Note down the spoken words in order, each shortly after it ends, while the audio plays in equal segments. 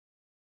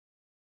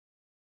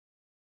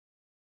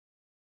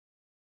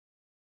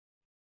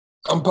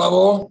I'm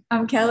Pavol.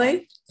 I'm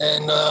Kelly.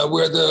 And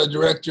we're the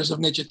directors of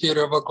Nature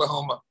Theatre of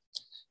Oklahoma.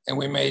 And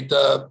we made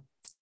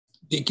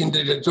Die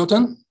Kinder der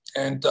Toten,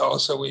 and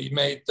also we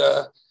made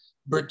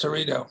Bird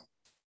Torito.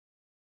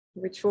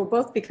 Which will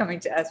both be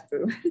coming to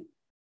Espoon.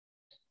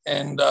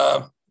 And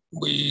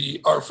we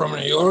are from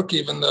New York,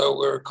 even though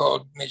we're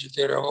called Nature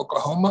Theatre of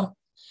Oklahoma.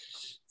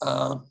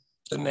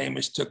 The name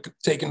is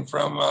taken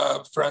from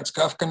a Franz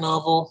Kafka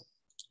novel,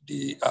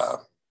 the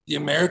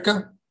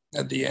America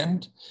at the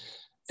end.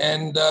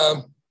 And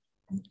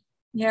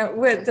yeah,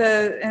 with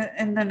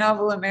in the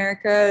novel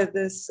America,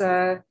 this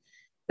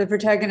the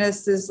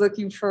protagonist is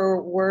looking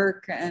for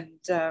work, and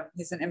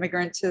he's an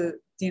immigrant to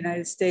the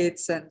United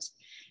States, and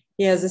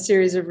he has a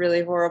series of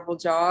really horrible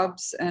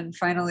jobs, and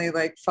finally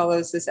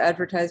follows this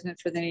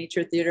advertisement for the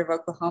Nature Theatre of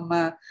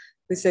Oklahoma,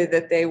 who say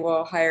that they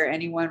will hire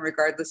anyone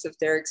regardless of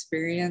their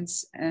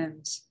experience.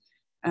 And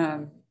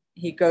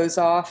he goes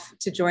off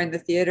to join the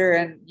theater,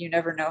 and you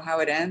never know how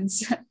it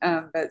ends.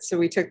 But so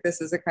we took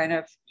this as a kind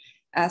of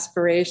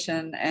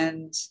aspiration,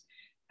 and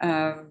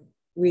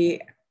we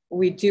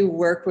do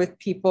work with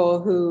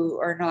people who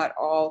are not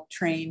all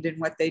trained in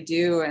what they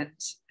do,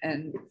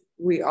 and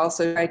we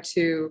also try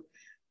to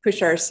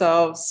push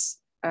ourselves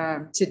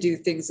to do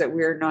things that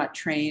we're not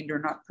trained or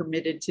not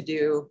permitted to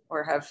do,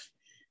 or have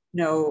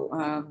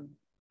no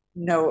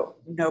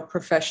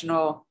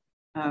professional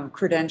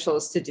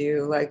credentials to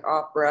do, like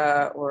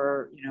opera,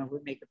 or we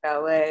make a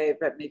ballet,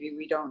 but maybe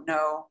we don't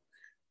know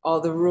all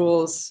the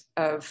rules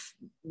of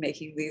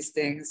making these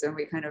things, and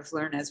we kind of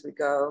learn as we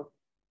go.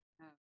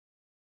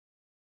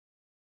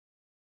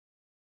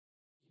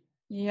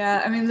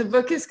 Yeah, I mean, the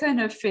book is kind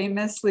of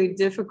famously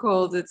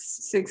difficult.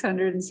 It's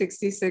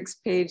 666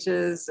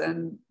 pages,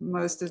 and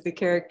most of the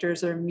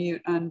characters are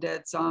mute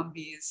undead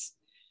zombies.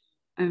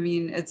 I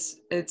mean,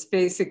 it's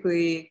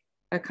basically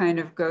a kind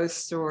of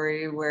ghost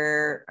story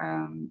where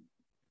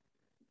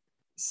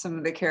some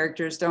of the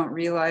characters don't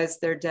realize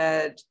they're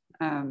dead.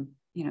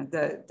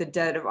 The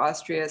dead of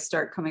Austria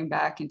start coming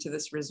back into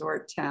this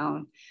resort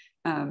town.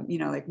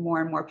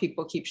 More and more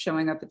people keep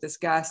showing up at this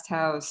guest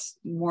house.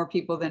 More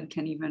people than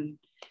can even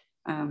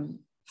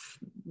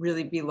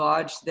really be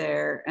lodged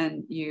there,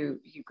 and you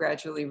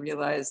gradually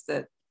realize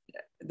that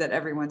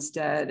everyone's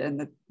dead, and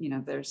that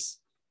there's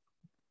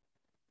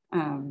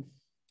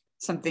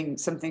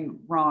something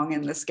wrong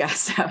in this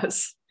guest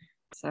house.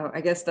 So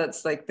I guess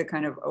that's the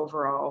kind of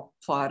overall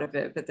plot of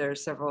it, but there are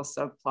several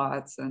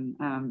subplots,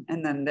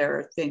 and then there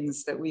are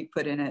things that we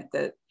put in it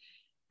that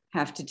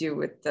have to do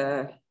with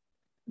the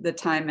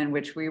time in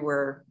which we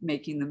were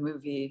making the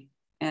movie,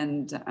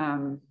 and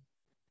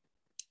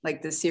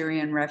the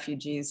Syrian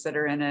refugees that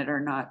are in it are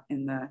not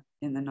in the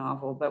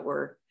novel, but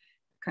were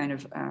kind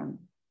of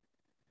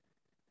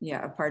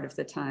a part of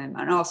the time.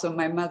 And also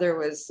my mother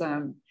was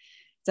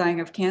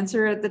dying of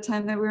cancer at the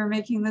time that we were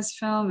making this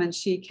film, and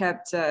she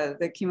kept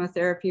the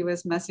chemotherapy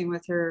was messing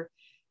with her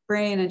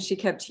brain, and she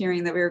kept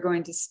hearing that we were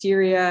going to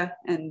Styria,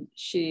 and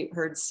she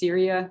heard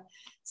Syria,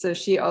 so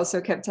she also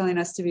kept telling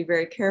us to be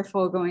very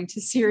careful going to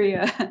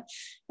Syria.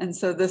 And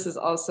so this is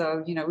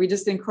also, we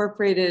just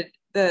incorporated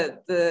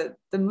the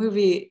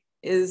movie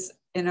is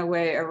in a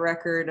way a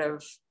record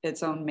of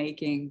its own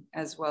making,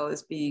 as well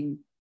as being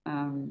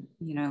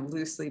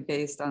loosely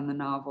based on the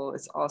novel.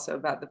 It's also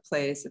about the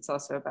place, it's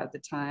also about the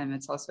time,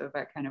 it's also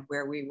about kind of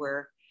where we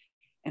were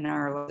in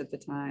our lives at the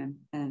time,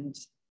 and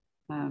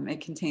it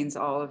contains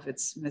all of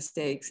its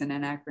mistakes and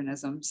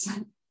anachronisms.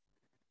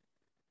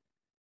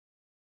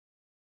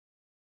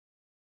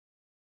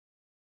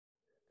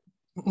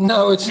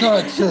 No, it's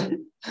not.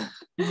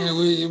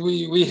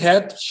 We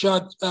had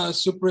shot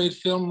Super 8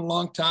 film a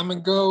long time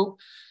ago,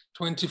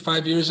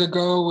 25 years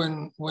ago,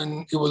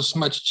 when it was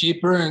much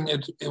cheaper, and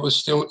it was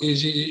still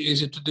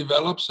easy to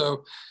develop.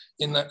 So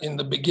in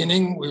the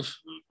beginning,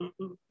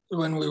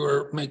 when we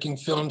were making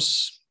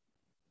films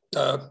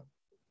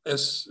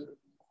as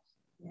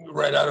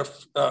right out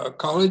of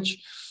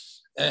college,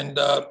 and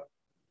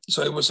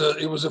so it was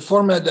a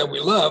format that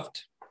we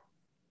loved.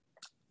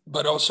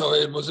 But also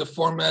it was a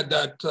format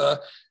that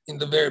in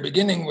the very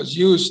beginning was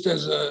used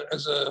as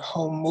a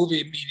home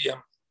movie medium,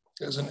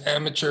 as an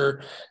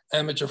amateur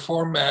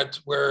format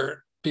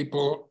where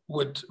people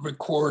would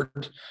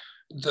record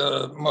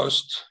the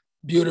most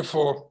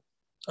beautiful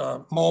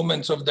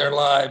moments of their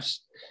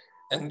lives,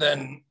 and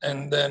then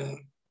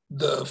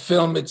the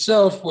film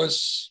itself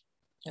was,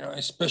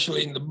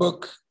 especially in the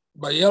book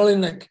by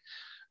Jelinek,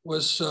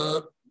 was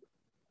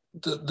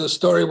the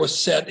story was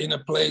set in a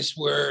place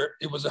where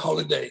it was a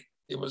holiday.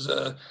 It was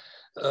a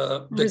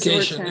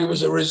vacation. It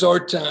was a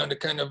resort town, a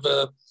kind of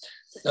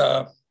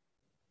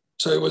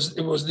so it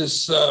was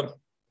this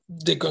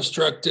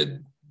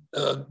deconstructed,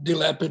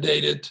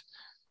 dilapidated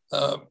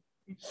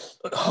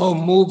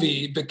home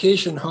movie,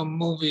 vacation home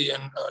movie,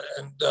 and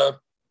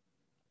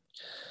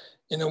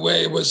in a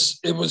way it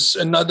was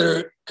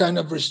another kind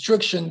of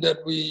restriction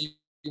that we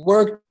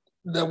worked,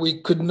 that we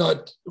could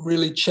not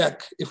really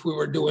check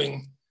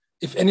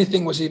if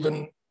anything was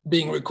even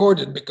being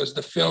recorded, because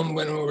the film,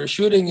 when we were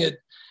shooting it,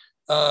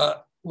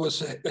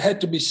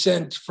 had to be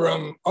sent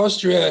from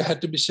Austria,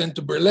 had to be sent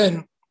to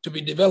Berlin to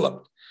be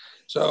developed.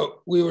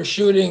 So we were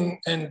shooting,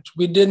 and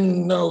we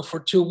didn't know for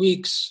 2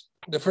 weeks,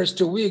 the first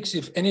 2 weeks,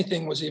 if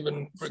anything was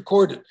even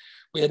recorded.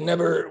 We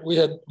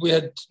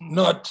had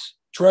not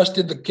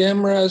trusted the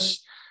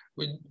cameras.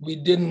 We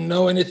didn't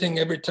know anything.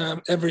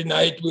 Every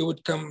night we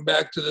would come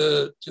back to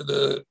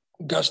the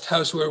guest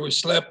house where we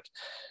slept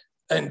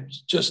and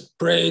just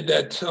pray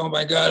that, oh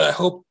my God,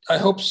 I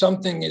hope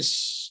something is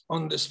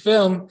on this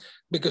film,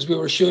 because we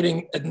were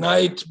shooting at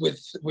night with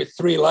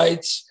 3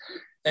 lights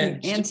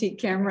and antique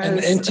cameras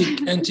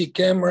and antique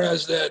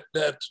cameras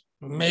that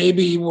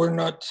maybe were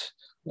not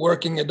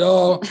working at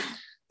all.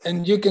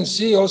 And you can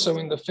see also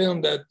in the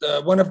film that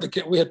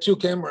we had 2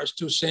 cameras,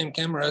 2 same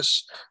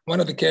cameras.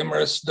 One of the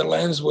cameras, the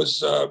lens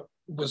was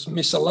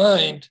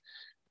misaligned,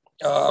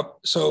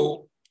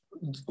 so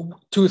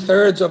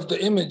 2/3 of the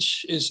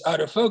image is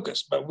out of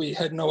focus, but we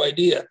had no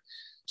idea.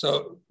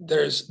 So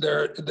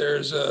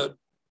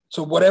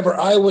so whatever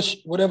I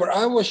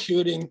was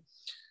shooting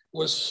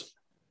was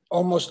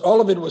almost all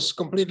of it was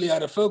completely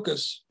out of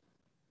focus.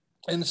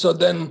 And so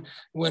then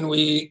when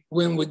we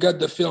got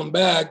the film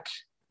back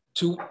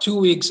 2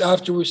 weeks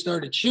after we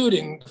started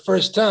shooting the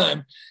first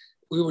time,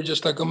 we were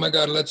just like, oh my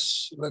God,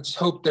 let's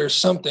hope there's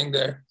something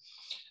there.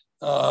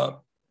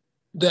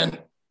 Then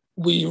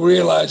we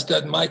realized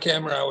that my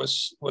camera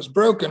was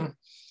broken,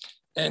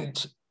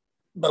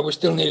 but we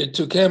still needed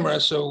 2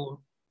 cameras.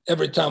 So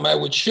every time I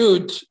would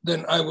shoot,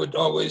 then I would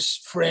always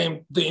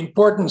frame the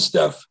important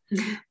stuff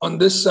on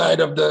this side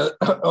of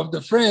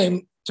the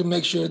frame to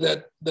make sure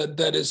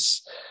that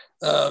is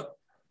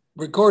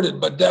recorded.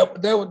 But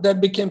that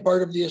became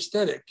part of the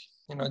aesthetic,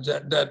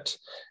 that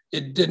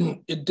it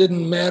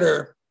didn't matter.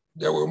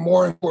 There were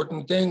more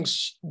important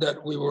things that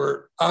we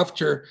were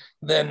after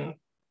than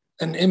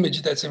an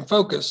image that's in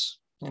focus,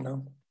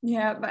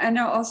 Yeah, but I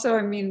know also,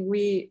 I mean,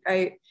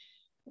 I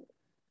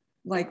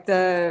like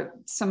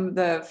some of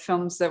the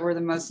films that were the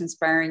most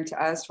inspiring to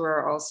us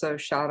were also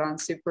shot on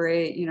Super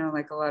 8,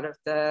 like a lot of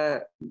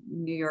the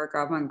New York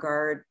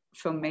avant-garde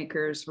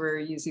filmmakers were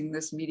using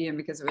this medium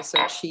because it was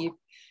so cheap.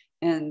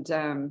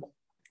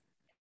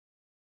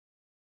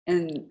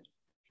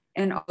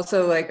 And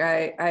also, like,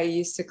 I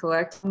used to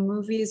collect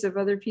movies of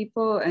other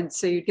people. And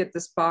so you'd get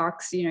this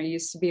box, you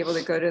used to be able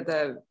to go to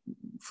the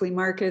flea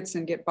markets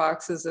and get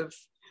boxes of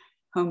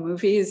home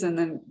movies. And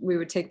then we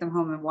would take them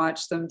home and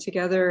watch them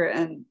together.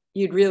 And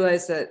you'd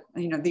realize that,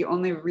 the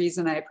only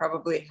reason I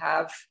probably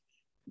have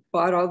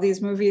bought all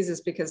these movies is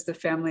because the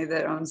family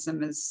that owns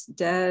them is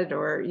dead,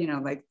 or,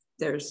 like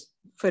there's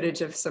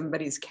footage of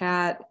somebody's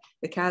cat.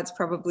 The cat's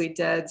probably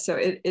dead. So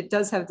it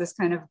does have this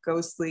kind of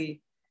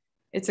ghostly,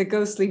 it's a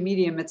ghostly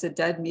medium. It's a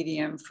dead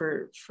medium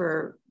for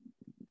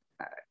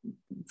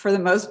the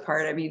most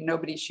part. I mean,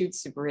 nobody shoots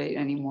Super 8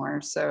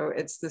 anymore. So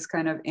it's this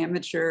kind of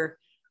amateur,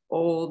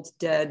 old,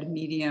 dead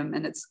medium.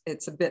 And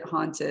it's a bit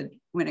haunted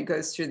when it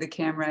goes through the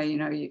camera.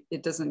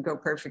 It doesn't go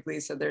perfectly.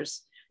 So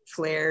there's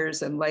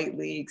flares and light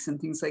leaks and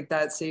things like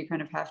that. So you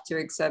kind of have to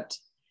accept,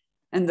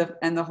 and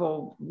the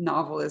whole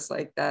novel is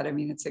like that. I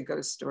mean, it's a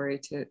ghost story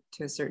to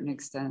a certain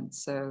extent.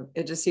 So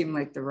it just seemed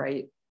like the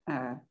right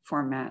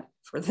format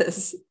for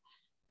this.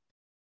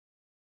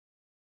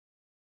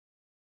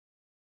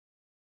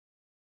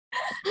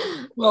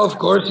 Well, of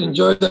course,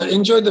 enjoy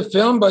the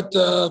film, but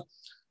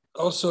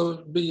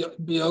also be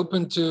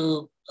open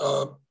to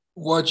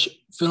watch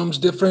films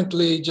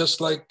differently.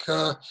 Just like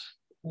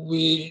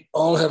we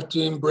all have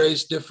to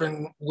embrace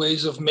different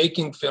ways of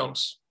making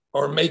films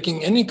or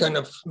making any kind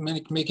of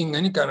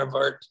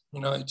art.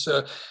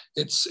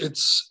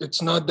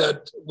 It's not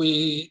that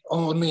we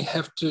only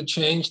have to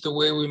change the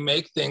way we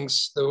make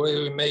things, the way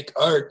we make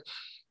art,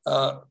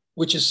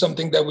 which is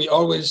something that we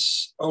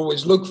always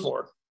look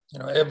for.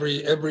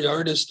 Every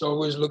artist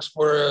always looks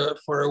for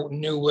a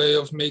new way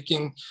of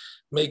making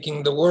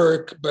the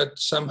work, but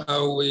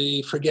somehow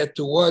we forget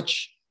to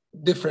watch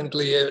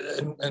differently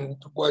and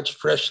watch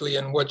freshly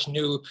and watch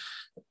new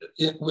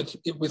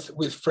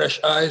with fresh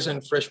eyes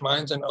and fresh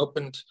minds and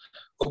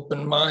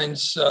open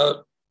minds,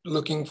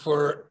 looking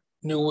for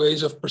new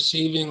ways of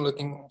perceiving,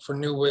 looking for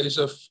new ways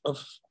of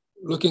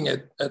looking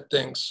at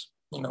things.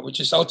 Which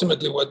is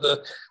ultimately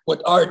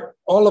what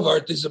all of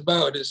art is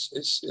about,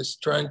 is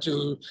trying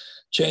to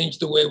change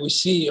the way we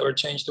see or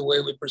change the way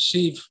we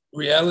perceive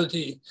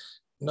reality,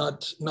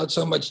 not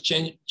so much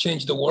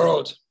change the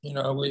world.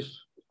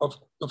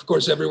 Of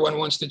course, everyone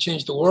wants to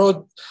change the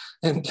world,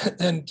 and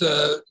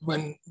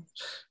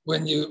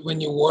when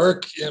you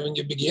work and when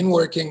you begin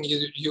working,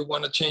 you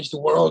want to change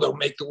the world or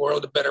make the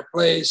world a better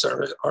place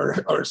or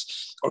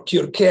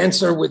cure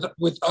cancer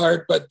with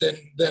art. But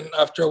then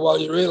after a while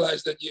you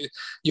realize that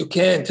you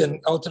can't,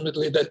 and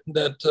ultimately that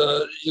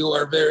you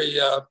are very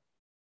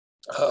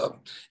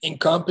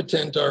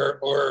incompetent,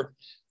 or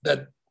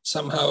that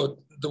somehow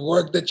the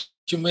work that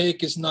you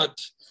make is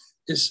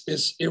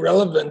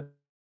irrelevant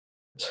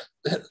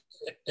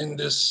in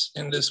this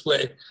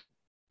way.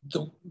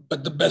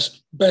 But the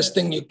best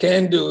thing you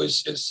can do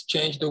is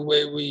change the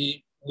way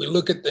we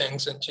look at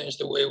things and change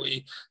the way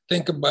we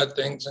think about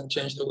things and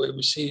change the way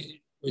we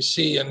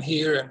see and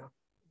hear and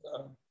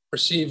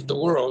perceive the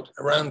world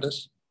around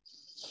us.